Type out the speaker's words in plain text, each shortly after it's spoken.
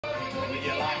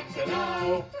to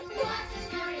know? What's the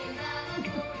story in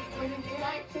Balamory? Wouldn't you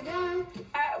like to know?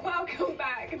 Welcome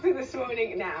back to This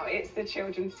Morning Now. It's the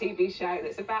children's TV show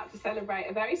that's about to celebrate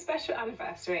a very special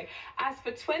anniversary. As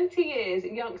for 20 years,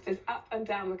 youngsters up and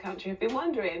down the country have been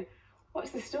wondering,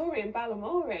 what's the story in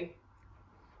Balamory?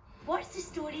 What's the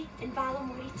story in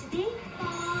Balamory today?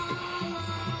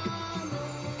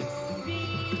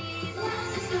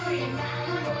 What's the story in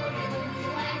Balamory? Wouldn't you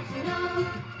like to know?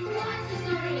 What's the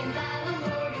story in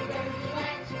Balamory? Where would you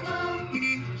like to go?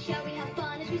 Shall we have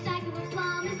fun as we cycle with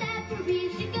Plum? Is that where we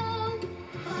should go?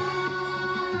 Balamory.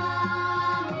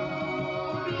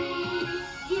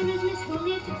 Here is Miss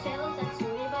Hoolie to tell us that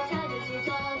story about how it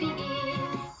all begins.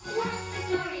 What's the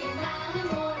story in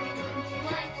Balamory? Wouldn't you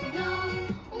like to know?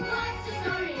 What's the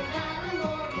story in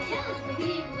Balamory? Tell us where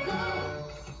we will go.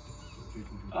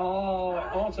 Oh, it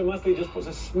automatically just puts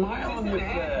a smile on your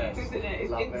face. Doesn't it?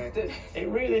 It's instant. It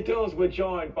really does. We're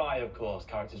joined by, of course,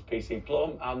 characters PC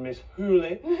Plum and Miss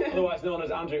Hoolie, otherwise known as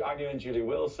Andrew Agnew and Julie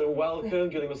Wilson. Welcome,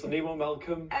 Julie Wilson-Newman,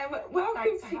 welcome.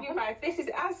 Welcome to you both. This is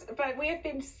but we have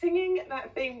been singing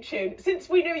that theme tune since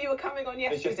we knew you were coming on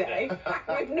yesterday.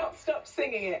 We've not stopped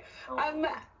singing it.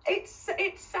 It's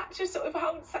such a sort of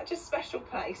holds such a special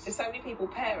place to so many people,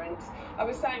 parents. I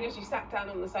was saying as you sat down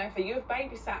on the sofa, you have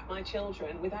babysat my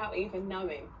children without even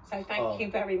knowing. So thank you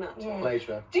very much.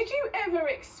 Pleasure. Did you ever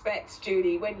expect,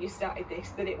 Julie, when you started this,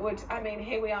 that it would, I mean,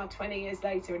 here we are 20 years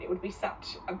later and it would be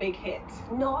such a big hit?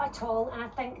 Not at all, and I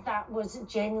think that was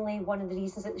genuinely one of the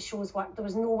reasons that the show's worked. There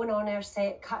was no one on our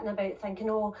set cutting about thinking,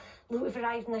 oh, look, we've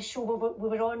arrived in this show. We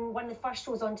were on one of the first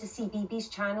shows onto CBeebies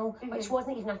channel, which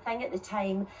wasn't even a thing at the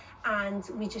time, and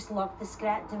we just loved the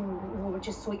script and we were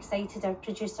just so excited. Our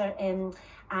producer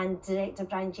and director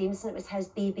Brian Jameson, it was his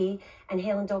baby, and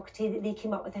Helen Doherty, that they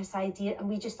came up with this idea, and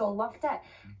we just all loved it.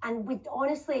 And we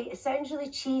honestly, it sounds really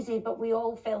cheesy, but we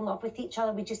all fell in love with each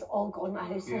other. We just all got on a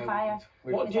house on fire.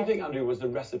 What do you think, Andrew, was the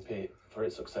recipe for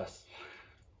its success?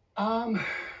 Well,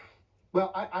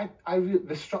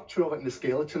 the structure of it and the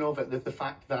skeleton of it, the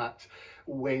fact that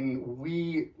when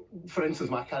we, for instance,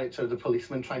 my character, the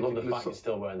policeman, trying Love to... the fact you're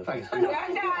still wearing the face. I'm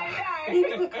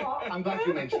glad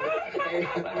you mentioned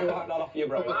it. Let me wipe that off your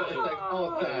brain.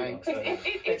 Oh, thanks.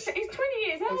 It's 20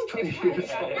 years old. It's 20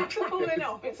 years old. It's falling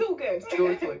off. It's all good.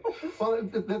 Totally. Well,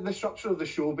 the structure of the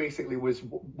show basically was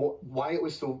why it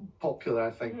was so popular, I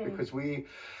think, because we,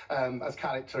 as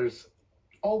characters,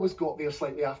 always got there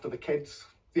slightly after the kids.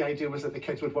 The idea was that the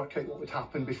kids would work out what would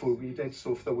happen before we did.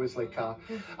 So if there was like a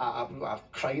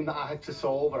crime that I had to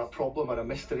solve, or a problem, or a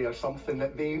mystery, or something,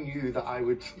 that they knew that I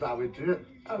would do it.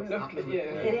 Oh, look at you.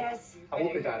 Yes. I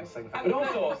won't be dancing. But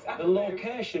also, the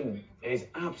location is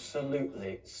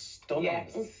absolutely stunning.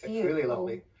 Yes. It's It's really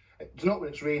lovely. It's not when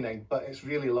it's raining, but it's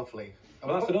really lovely.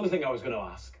 Well, that's another thing I was going to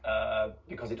ask,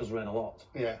 because it does rain a lot.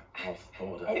 Yeah. It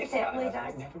certainly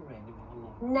does. It never rained in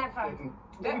Balamory.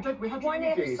 Never. We had One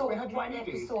rainy days. episode, We had one rainy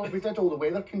days. episode. We did all the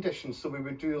weather conditions, so we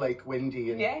would do like windy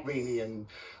and rainy and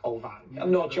all that. I've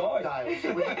no choice.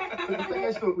 So but the thing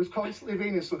is, though, it was constantly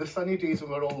raining, so the sunny days when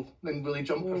we were all in woolly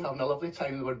jumpers having a lovely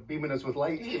time, they were beaming us with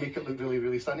light to make it look really,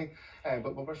 really sunny.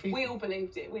 But we were free. We all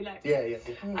believed it. We liked Yeah. it.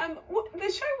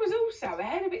 The show was also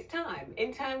ahead of its time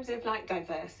in terms of like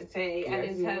diversity and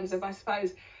in terms of, I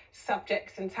suppose,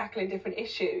 subjects and tackling different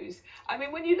issues. I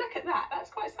mean, when you look at that,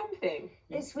 that's quite something.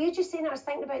 It's weird you're saying that. I was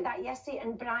thinking about that yesterday,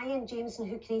 and Brian Jameson,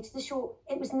 who created the show,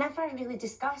 it was never really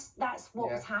discussed. That's what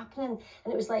was happening,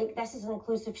 and it was like, this is an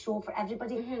inclusive show for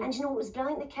everybody. And you know, it was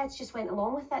brilliant. The kids just went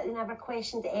along with it. They never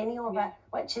questioned any of it,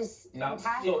 which is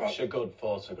fantastic. Such a good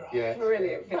photograph. Yeah.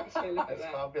 Brilliant picture. Look at It's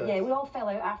that. fabulous. Yeah, we all fell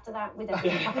out after that. We did.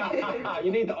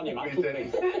 You need that on your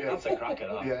mantelpiece. Yeah. That's a cracker,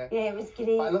 that. Yeah, it was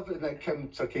great. I love it that Kim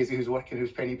Sarkisy,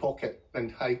 who's Penny Pocket,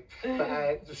 and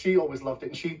but she always loved it,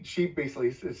 and she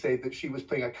basically said that she was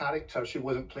playing a character. She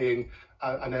wasn't playing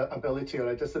an ability or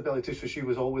a disability, so she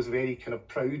was always very kind of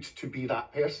proud to be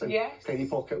that person. Yes. Penny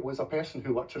Pocket was a person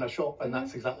who worked in a shop, and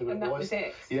that's exactly what And it that was. was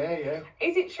it. Yeah.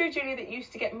 Is it true, Julie, that you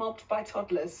used to get mobbed by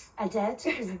toddlers? I did.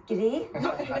 It was great.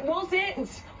 Was it?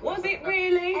 Was it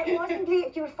really? It wasn't great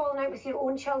if you were falling out with your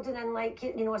own children in, like,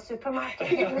 you know, a supermarket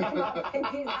and you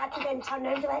had to then turn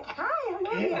around and be like, hi,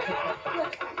 hello you.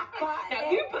 But Now,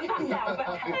 you put that down, but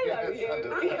hello, you.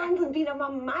 I'm handling being a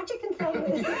mum magic and film at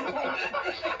the same time.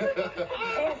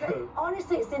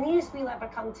 Honestly, it's the nearest we'll ever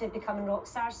come to becoming rock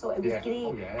stars, so it was great.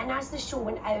 Oh, yeah. And as the show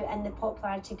went out and the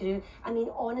popularity grew, I mean,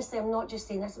 honestly, I'm not just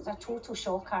saying this, it was a total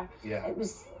shocker. Yeah. It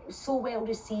was so well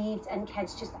received, and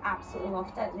kids just absolutely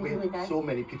loved it. They We really had did. so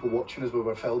many people watching as we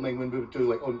were filming when we would do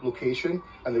like on location,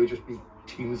 and they would just be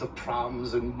teams of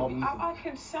prams and mums. I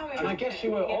can so imagine. And I guess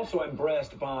you were also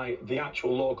embraced by the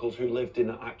actual locals who lived in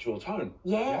the actual town.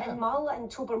 Yeah, and Mull and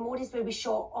Tobermory is where we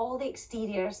shot all the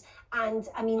exteriors. And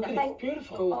I mean, I think It's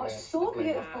beautiful. oh, it's so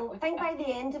beautiful. I think by the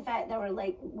end of it, there were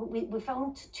like we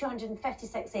filmed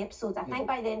 256 episodes. I think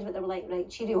by the end of it, they were like, right,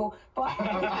 cheerio. But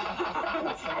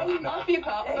Off you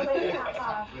pop.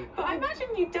 But I imagine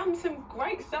you've done some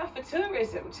great stuff for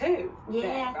tourism too. Yeah,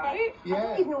 there, right? Yeah. I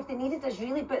don't even know if they needed us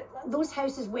really, but those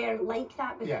houses were like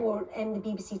that before the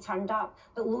BBC turned up.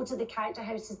 But loads of the character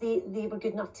houses, they were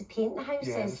good enough to paint the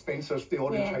houses. Yeah, the Spencer's, the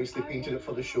Orange House, they painted it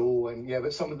for the show, and yeah,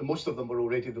 but most of them were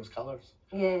already those colours.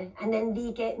 Yeah, and then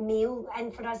they get mail,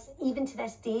 and for us, even to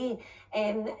this day,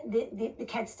 the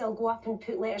kids still go up and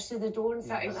put letters through the door and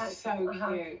stuff That is like that. so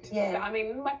cute. Yeah. So, I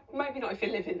mean, maybe not if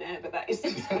you're living there, but that is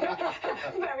just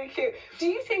very cute. Do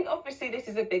you think, obviously, this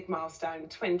is a big milestone,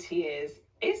 20 years.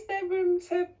 Is there room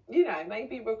to, you know,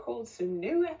 maybe record some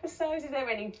new episodes? Is there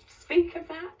any speak of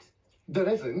that? There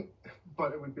isn't,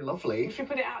 but it would be lovely. We should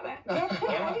put it out there.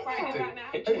 Yeah.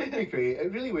 It would be great.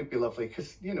 It really would be lovely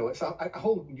because, you know, it's a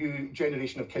whole new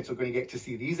generation of kids are going to get to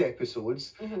see these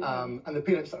episodes. And the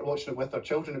parents that are watching it with their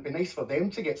children, it'd be nice for them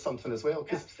to get something as well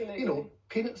because, you know,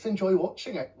 parents enjoy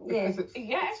watching it because it's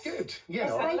good. You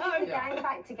know. It's like the gang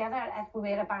back together if we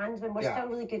were a band when we're still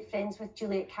really good friends with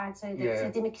Juliet Cadzow,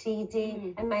 Sadie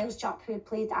McCready and Miles Jupp who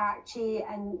played Archie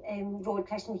and Rod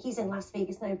Christian. He's in Las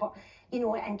Vegas now, but you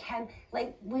know, and Kim,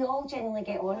 like we all generally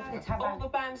get on. All the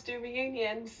bands do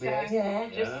reunions. So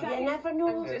just saying. You never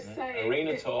know. I'm just saying.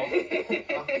 Arena tour. I'm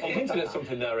hinting at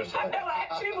something there, Richard. No, I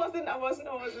actually wasn't. I wasn't.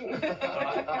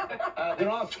 There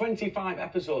are 25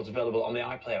 episodes available on the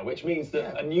iPlayer, which means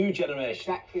that a new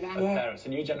generation of parents, a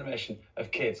new generation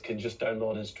of kids can just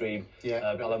download and stream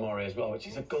Balamory as well, which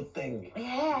is a good thing.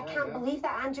 Yeah, I can't believe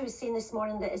that Andrew was saying this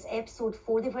morning that it's episode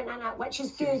 4 they went in at, which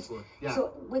is good.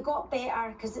 So we got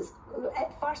better because it's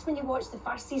at first when you watch the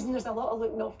first season there's a lot of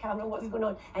looking off camera what's going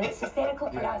on, and it's hysterical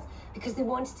for us because they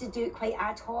wanted to do it quite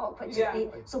ad hoc, which is great.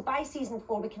 So by season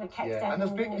 4 we kind of kicked in. And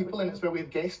there's great people in it as well. We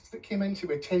had guests that came into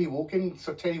it. Terry Wogan,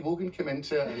 Sir Terry Wogan came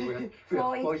into it, and we had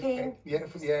Floyd came.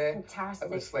 Fantastic.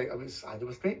 It was like there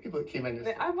was great people that came in.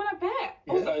 Well, I bet.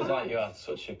 It sounds like you had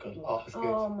such a good laugh.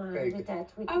 Oh man, we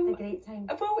did. We had a great time.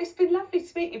 Well, it's been lovely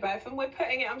to meet you both, and we're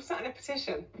putting it. I'm starting a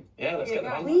petition. Yeah, let's get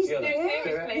them. Please do.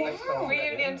 Seriously,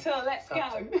 reunion tour. Let's go.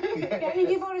 Yeah,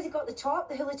 you've already got the top,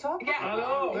 the Hoolie top. Yeah, I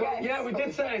know. Yeah, we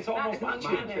did say it's almost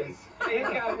matching. There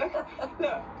you go.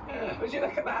 Look. Would you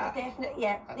look at that? Definitely,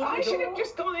 yeah. I should have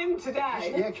just gone in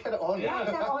today. Yeah, get it on. Get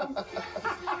it on.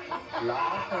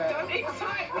 Don't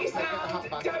excite me, sound.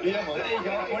 Don't. Yeah, there you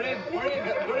go. We're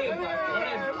in.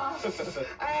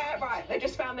 Right, they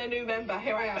just found their new member.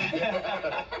 Here I am.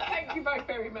 Thank you both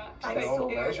very much. Thanks so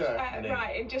much.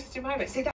 Right, in just a moment. See that.